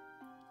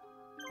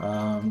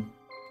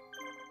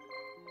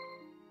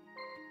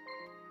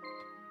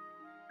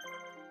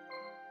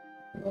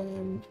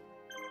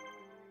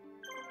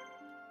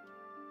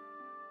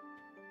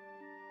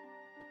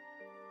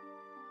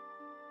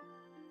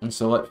 And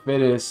so let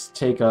Fidus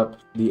take up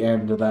the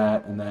end of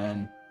that, and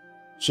then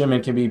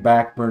Shimon can be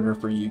back burner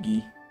for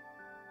Yugi.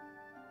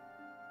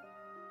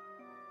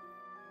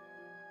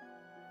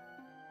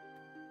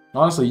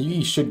 Honestly,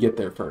 Yugi should get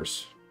there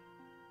first.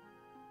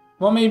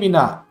 Well, maybe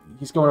not.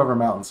 He's going over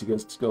mountains. He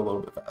goes to go a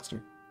little bit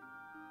faster.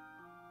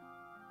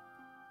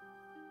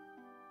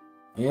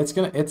 Yeah,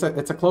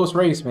 it's a close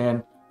race,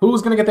 man.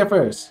 Who's gonna get there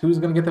first? Who's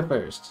gonna get there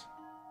first?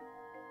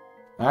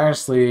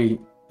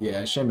 Honestly,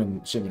 yeah,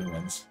 Shimon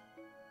wins.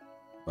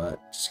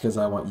 But just because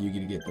I want Yugi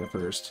to get there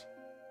first.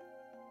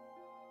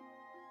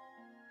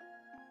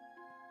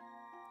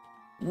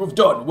 You've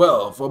done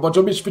well for a bunch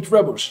of misfit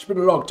rebels. It's been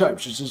a long time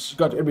since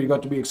everybody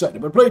got to be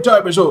excited. But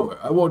playtime is over.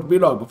 I won't be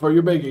long before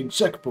you're making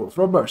Sekpo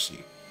from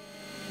Mercy.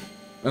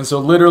 And so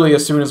literally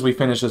as soon as we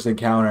finish this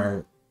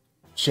encounter,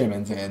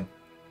 Shimon's in.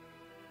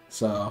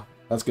 So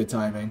that's good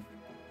timing.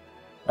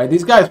 Alright,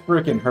 these guys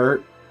freaking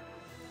hurt.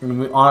 I mean,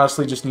 we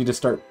honestly just need to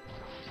start.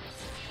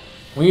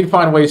 We need to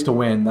find ways to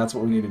win. That's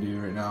what we need to do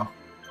right now.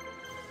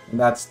 And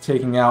that's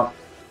taking out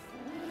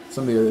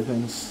some of the other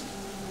things.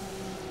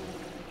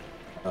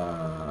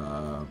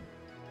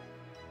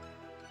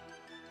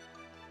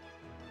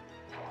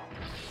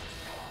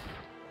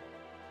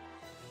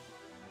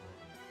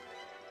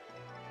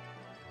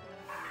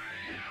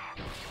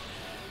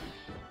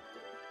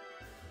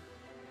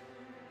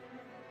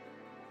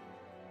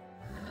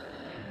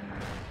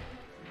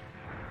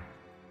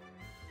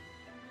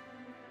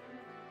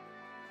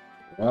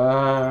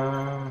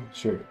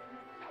 Sure.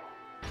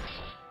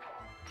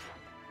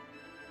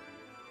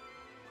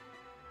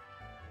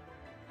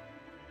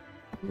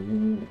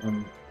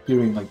 I'm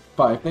doing like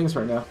 5 things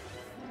right now.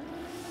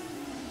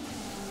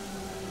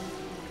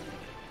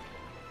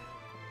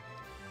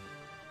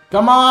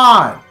 Come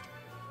on!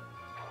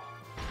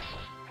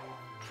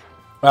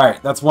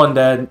 Alright, that's 1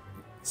 dead.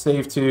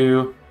 Save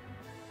 2.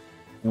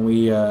 And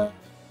we,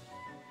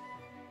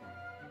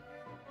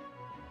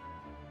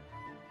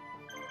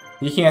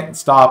 he can't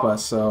stop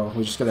us, so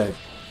we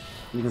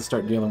can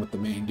start dealing with the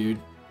main dude.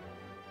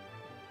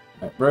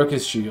 Alright, broke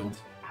his shield.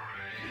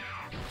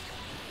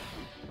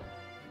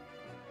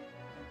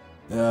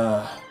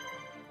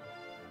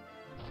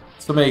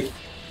 So make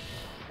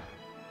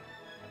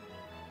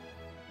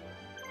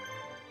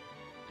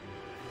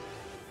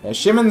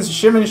Shimon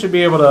should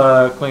be able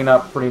to clean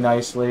up pretty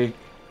nicely.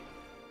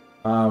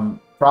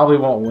 Probably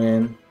won't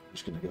win.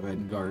 Just gonna go ahead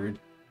and guard.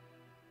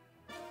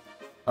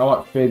 I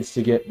want Fids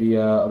to get the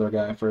other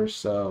guy first,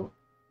 so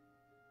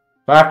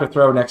if I have to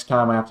throw next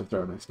time, I have to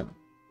throw next time.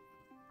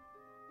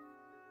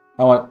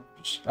 I want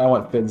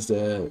Fids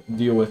to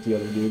deal with the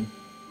other dude.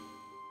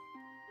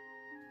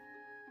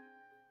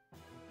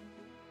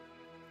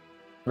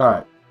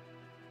 Alright.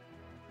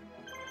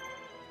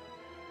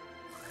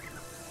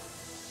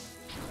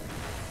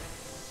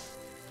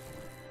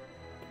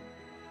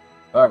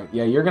 Alright,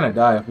 yeah, you're gonna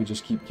die if we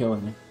just keep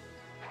killing you.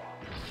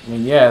 I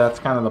mean, yeah, that's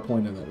kind of the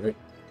point of it, right?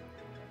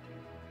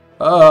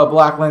 Oh,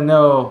 Blackland,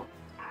 no.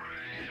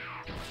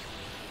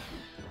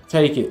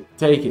 Take it,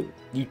 take it.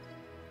 You,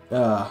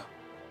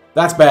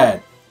 that's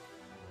bad.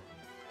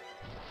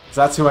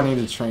 That's who I need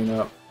to train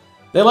up.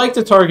 They like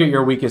to target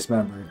your weakest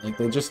member. Like,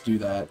 they just do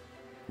that.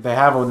 They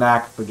have a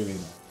knack for doing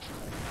that.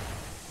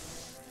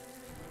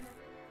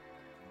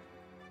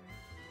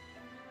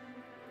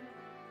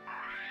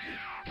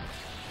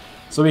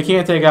 So we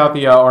can't take out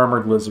the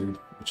armored lizard,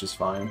 which is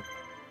fine.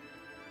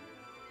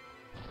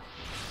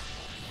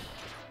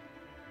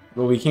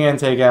 But we can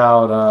take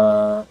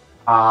out,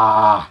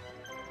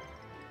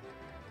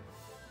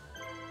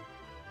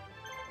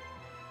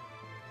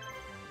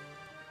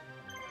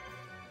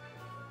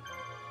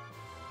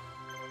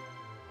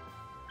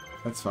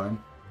 That's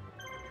fine.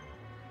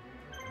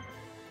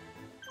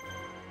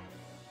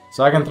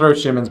 So I can throw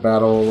Shimon's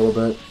battle a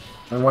little bit.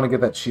 I want to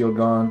get that shield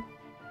gone.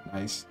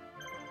 Nice.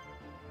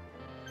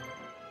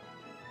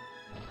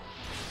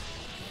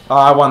 Oh,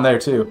 I won there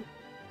too.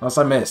 Unless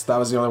I missed. That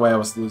was the only way I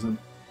was losing.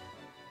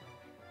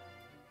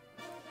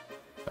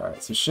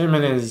 Alright, so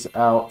Shimon is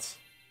out.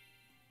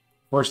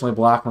 Fortunately,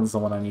 Blackland's the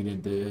one I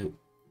needed to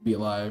be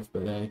alive,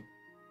 but hey.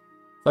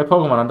 It's like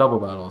Pokemon on double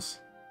battles.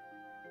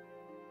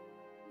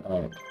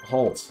 Alright,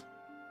 Halt.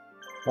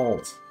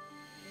 Halt.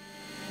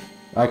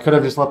 I could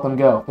have just let them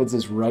go. Fizz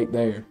is right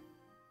there.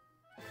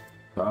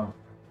 Uh-oh.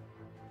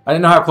 I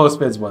didn't know how close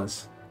Fizz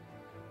was.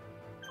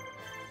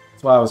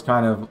 That's why I was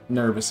kind of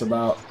nervous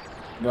about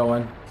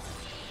going.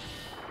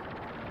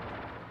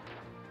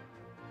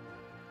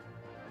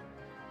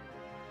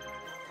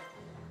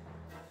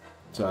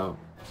 So,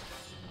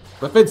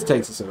 but Fizz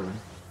takes us over.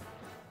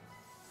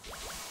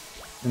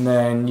 And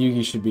then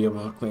Yugi should be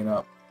able to clean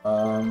up.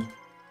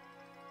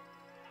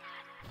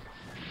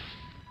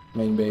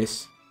 Main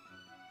base.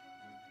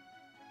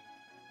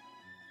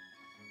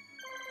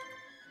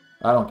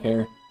 I don't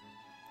care.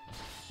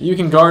 You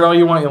can guard all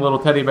you want, you little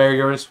teddy bear.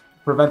 You're just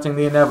preventing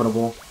the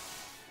inevitable.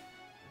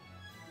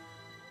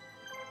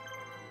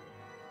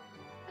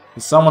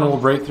 Someone will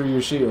break through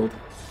your shield.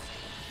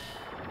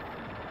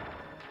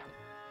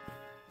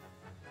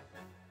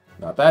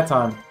 Not that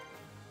time.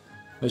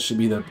 This should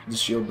be the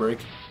shield break.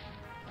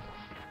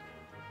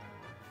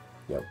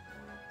 Yep.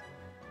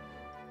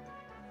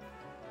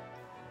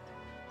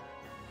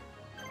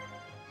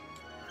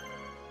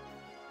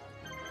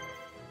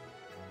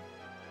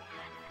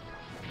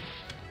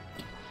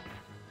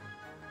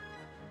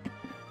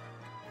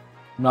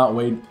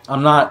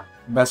 I'm not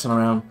messing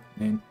around,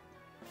 man.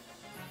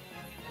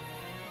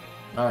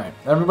 Alright,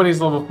 everybody's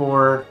level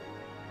 4.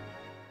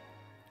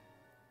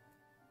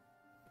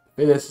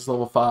 This is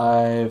level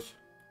 5.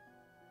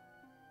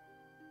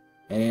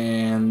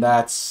 And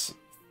that's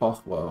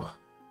Bothwell.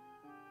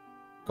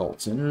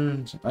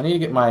 Galton. I need to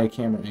get my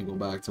camera angle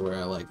back to where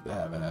I like to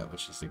have it at,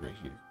 which is right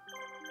here.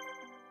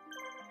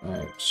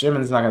 Alright,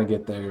 Shimon's not going to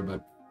get there,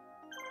 but...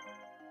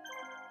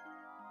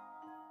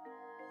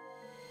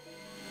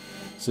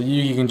 So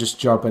you can just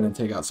jump in and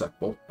take out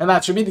Sekbol. And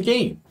that should be the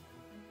game.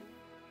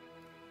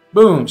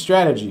 Boom,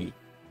 strategy.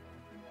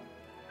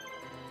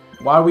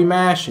 Why are we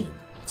mashing?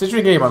 It's a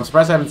interesting game. I'm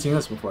surprised I haven't seen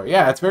this before.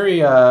 Yeah, it's very,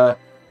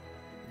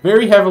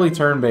 very heavily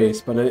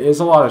turn-based, but it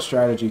is a lot of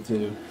strategy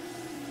too.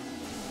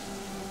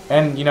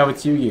 And, you know,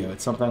 it's Yu-Gi-Oh!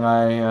 It's something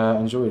I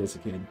enjoyed as a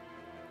kid.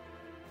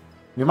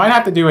 We might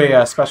have to do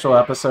a special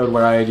episode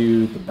where I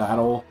do the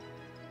battle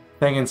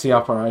thing and see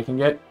how far I can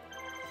get.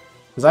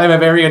 Because I have a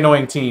very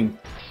annoying team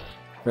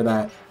for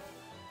that.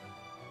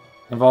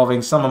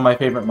 Involving some of my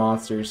favorite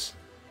monsters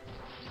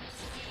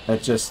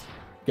that just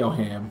go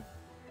ham.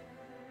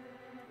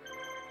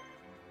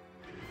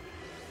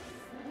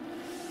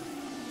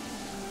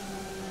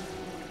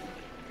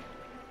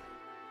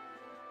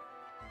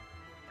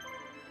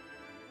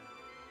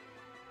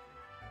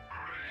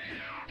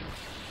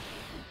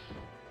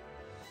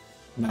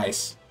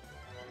 Nice.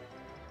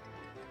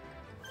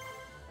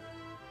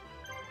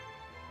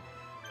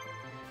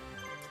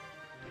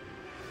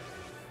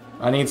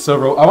 I need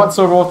Silver. I want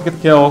Silver Wolf to get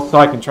the kill so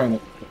I can train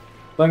it.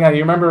 Linga,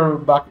 you remember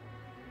back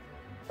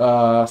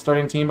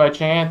starting team by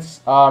chance?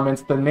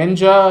 It's the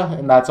ninja,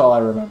 and that's all I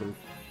remember.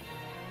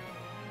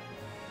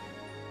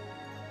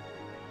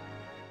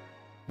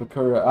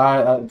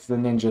 Bakura, it's the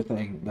ninja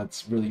thing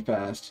that's really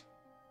fast.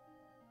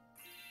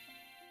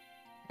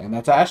 And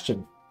that's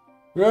Ashton.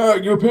 Yeah,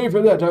 you'll pay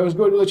for that. I was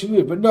going to let you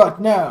live, but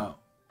not now.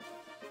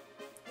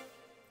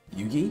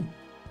 Yugi?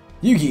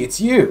 Yugi,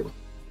 it's you!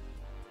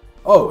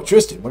 Oh,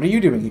 Tristan, what are you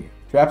doing here?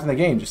 Trapped in the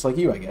game, just like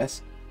you, I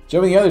guess.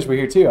 Joe and the others were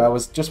here too. I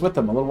was just with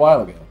them a little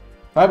while ago.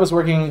 I was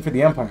working for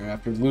the Empire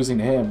after losing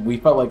to him. We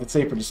felt like it's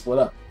safer to split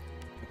up.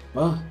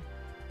 Well,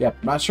 yeah,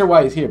 I'm not sure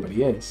why he's here, but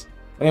he is.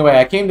 Anyway,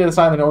 I came to this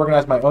island to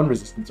organize my own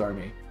resistance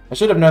army. I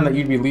should have known that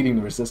you'd be leading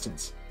the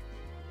resistance.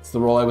 It's the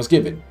role I was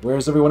given. Where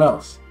is everyone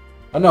else?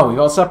 Oh no, we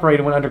all separated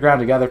and went underground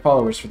to gather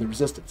followers for the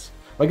resistance.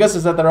 My guess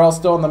is that they're all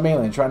still on the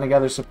mainland, trying to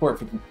gather support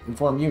for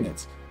informed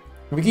units.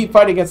 If we keep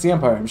fighting against the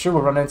Empire, I'm sure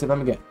we'll run into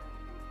them again.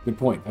 Good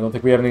point. I don't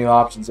think we have any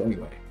options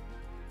anyway.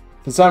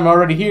 Since I'm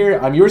already here,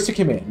 I'm yours to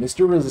command,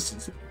 Mr.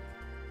 Resistance.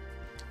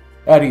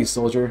 At ease,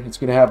 soldier. It's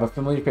going to have a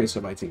familiar face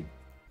on my team.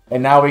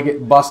 And now we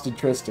get Busted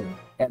Tristan,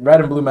 and Red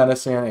and Blue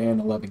Medicine,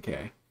 and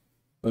 11k.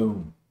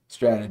 Boom.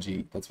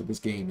 Strategy. That's what this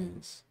game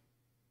is.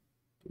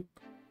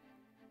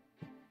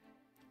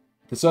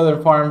 The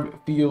southern farm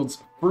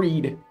fields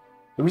freed.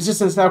 The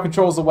Resistance now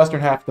controls the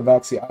western half of the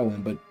Vaxi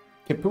Island, but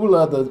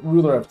Capula, the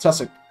ruler of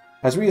Tussock,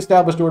 has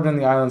re-established order in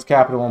the island's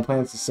capital and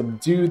plans to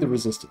subdue the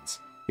Resistance.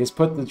 He has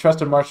put the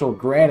trusted Marshal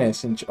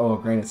Granis in... Oh,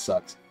 Granis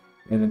sucks.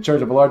 And in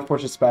charge of a large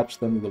force dispatched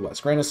them to the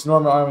west. Granis'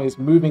 Norman army is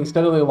moving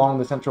steadily along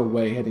the central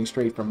way, heading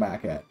straight for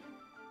Makat.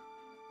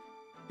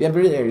 The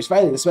Emperor is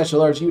fighting a special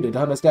large unit to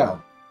hunt us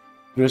down.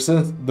 The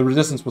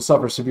Resistance will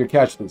suffer severe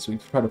casualties, so we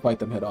try to fight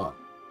them head on.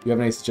 Do you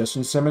have any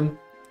suggestions, Simon?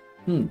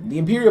 The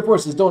Imperial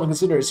forces don't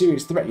consider a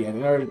serious threat yet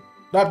and are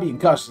not being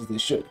cautious as they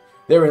should.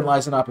 Therein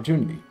lies an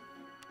opportunity.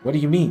 What do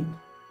you mean?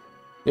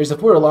 There's a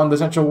fort along the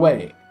central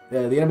way.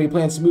 The enemy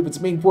plans to move its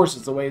main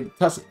forces away to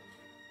Tussock.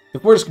 The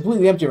fort is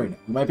completely empty right now.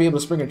 We might be able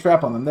to spring a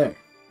trap on them there.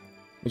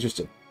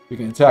 Interesting. We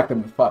can attack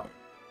them with fire.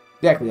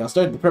 Exactly. I'll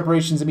start the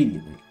preparations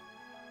immediately.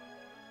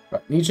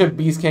 Right. Nietzsche,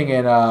 Beast King,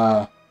 and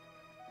I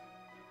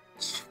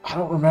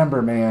don't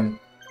remember, man.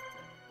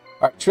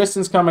 Alright,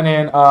 Tristan's coming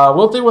in.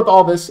 We'll deal with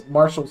all this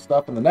Marshall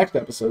stuff in the next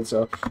episode.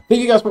 So,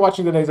 thank you guys for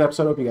watching today's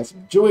episode. Hope you guys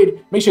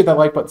enjoyed. Make sure to hit that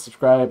like button,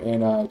 subscribe,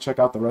 and check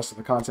out the rest of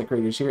the content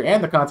creators here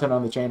and the content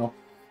on the channel.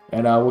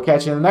 And we'll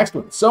catch you in the next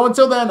one. So,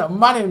 until then,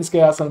 my name is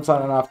Chaos, and I'm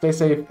signing off. Stay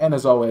safe, and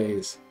as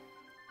always,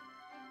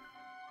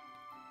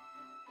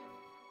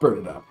 burn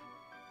it up.